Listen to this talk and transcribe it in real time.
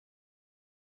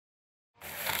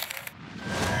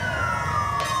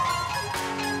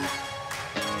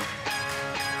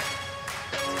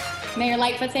Mayor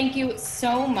Lightfoot, thank you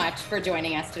so much for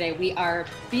joining us today. We are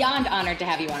beyond honored to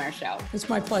have you on our show. It's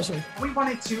my pleasure. We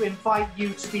wanted to invite you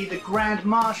to be the Grand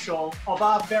Marshal of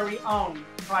our very own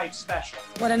Pride Special.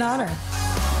 What an honor.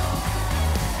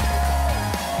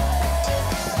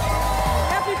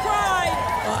 Happy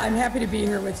Pride! Well, I'm happy to be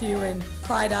here with you, and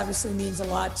Pride obviously means a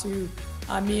lot to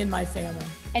me and my family.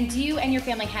 And do you and your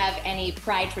family have any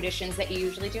Pride traditions that you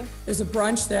usually do? There's a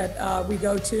brunch that we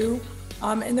go to.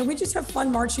 And then we just have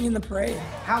fun marching in the parade.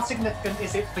 How significant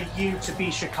is it for you to be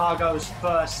Chicago's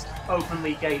first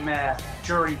openly gay mayor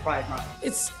during Pride Month?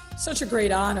 It's such a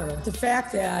great honor. The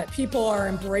fact that people are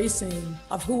embracing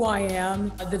of who I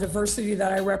am, the diversity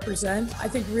that I represent, I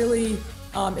think really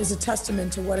is a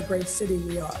testament to what a great city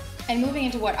we are. And moving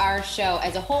into what our show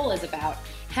as a whole is about,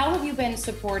 how have you been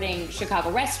supporting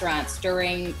Chicago restaurants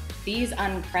during these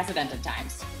unprecedented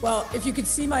times? Well, if you could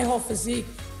see my whole physique,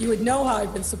 you would know how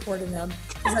I've been supporting them,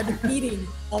 because I've been eating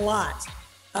a lot.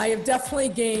 I have definitely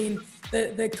gained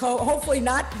hopefully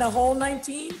not the whole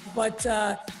 19, but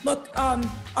look,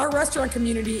 our restaurant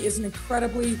community is an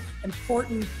incredibly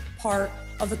important part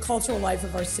of the cultural life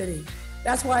of our city.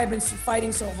 That's why I've been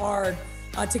fighting so hard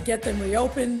to get them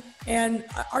reopened. And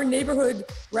our neighborhood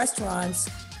restaurants,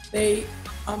 they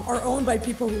are owned by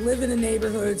people who live in the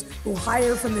neighborhoods, who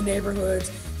hire from the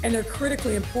neighborhoods, and they're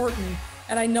critically important.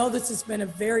 And I know this has been a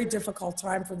very difficult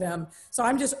time for them. So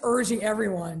I'm just urging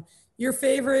everyone, your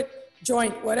favorite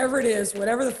joint, whatever it is,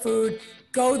 whatever the food,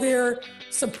 go there,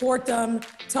 support them,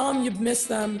 tell them you've missed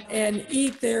them, and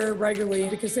eat there regularly,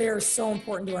 because they are so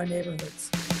important to our neighborhoods.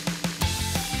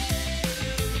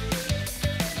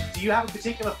 Do you have a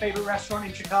particular favorite restaurant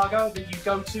in Chicago that you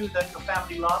go to that your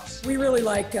family loves? We really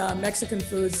like Mexican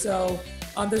food, so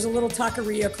there's a little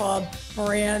taqueria called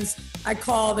Moran's. I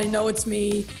call, they know it's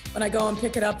me. When I go and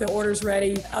pick it up, the order's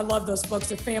ready. I love those folks.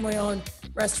 They're family-owned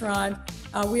restaurant.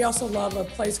 We also love a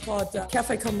place called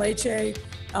Cafe Con Leche,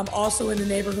 also in the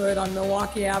neighborhood on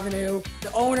Milwaukee Avenue.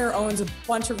 The owner owns a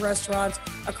bunch of restaurants.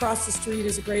 Across the street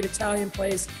is a great Italian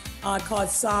place called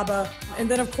Saba. And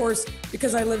then, of course,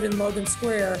 because I live in Logan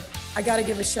Square, I got to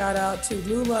give a shout out to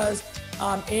Lula's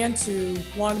and to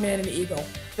Longman and Eagle.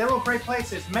 They're all great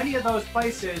places. Many of those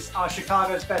places are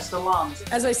Chicago's best alums.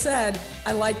 As I said,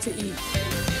 I like to eat.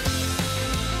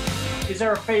 Is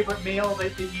there a favorite meal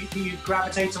that you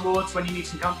gravitate towards when you need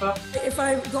some comfort? If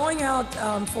I'm going out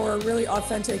for a really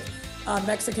authentic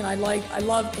Mexican, I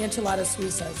love enchiladas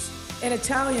suizas. In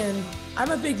Italian,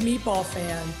 I'm a big meatball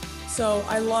fan. So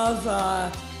I love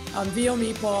veal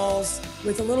meatballs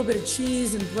with a little bit of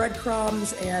cheese and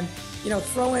breadcrumbs, and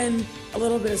throw in a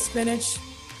little bit of spinach.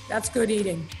 That's good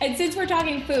eating. And since we're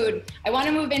talking food, I want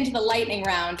to move into the lightning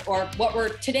round, or what we're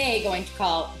today going to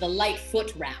call the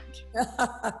Lightfoot round.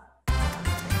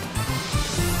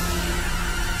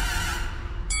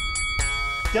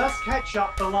 Does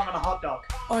ketchup belong on a hot dog?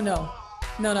 Oh no.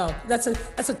 No. That's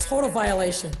a total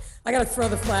violation. I gotta throw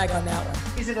the flag on that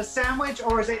one. Is it a sandwich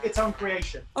or is it its own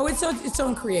creation? Oh, it's its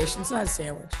own creation. It's not a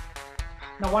sandwich.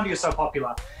 No wonder you're so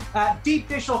popular. Deep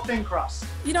dish or thin crust?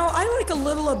 I like a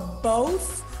little of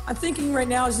both. I'm thinking right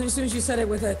now, as soon as you said it,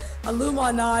 with a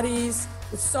Illuminati's,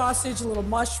 with sausage, a little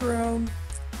mushroom.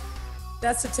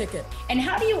 That's the ticket. And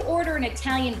how do you order an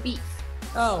Italian beef?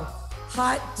 Oh,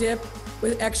 hot dip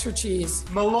with extra cheese.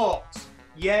 Malort,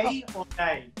 yay or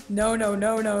nay?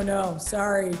 No.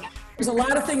 Sorry. There's a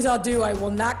lot of things I'll do. I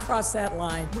will not cross that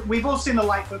line. We've all seen the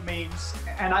Lightfoot memes,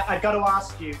 and I've got to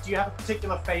ask you, do you have a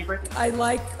particular favorite? I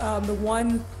like the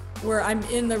one where I'm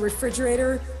in the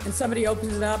refrigerator and somebody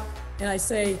opens it up and I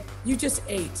say, "You just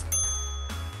ate."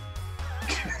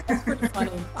 That's pretty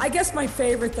funny. I guess my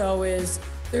favorite, though, is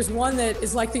there's one that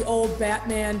is like the old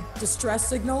Batman distress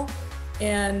signal,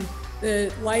 and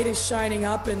the light is shining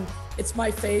up and it's my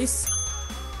face.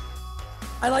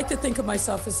 I like to think of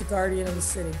myself as the guardian of the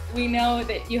city. We know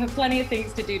that you have plenty of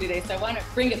things to do today, so I want to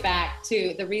bring it back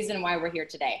to the reason why we're here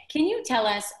today. Can you tell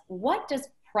us, what does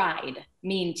pride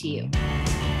mean to you?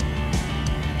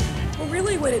 Well,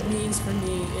 really what it means for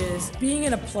me is being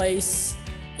in a place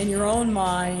in your own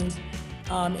mind,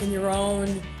 in your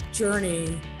own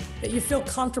journey, that you feel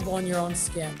comfortable in your own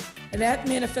skin. And that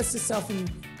manifests itself in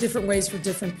different ways for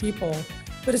different people.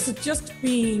 But it's just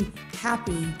being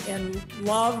happy and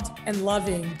loved and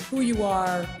loving who you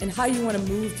are and how you want to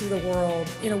move through the world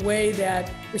in a way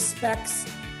that respects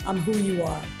who you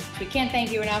are. We can't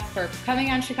thank you enough for coming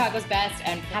on Chicago's Best,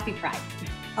 and happy Pride.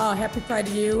 Happy Pride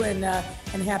to you, and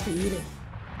happy eating.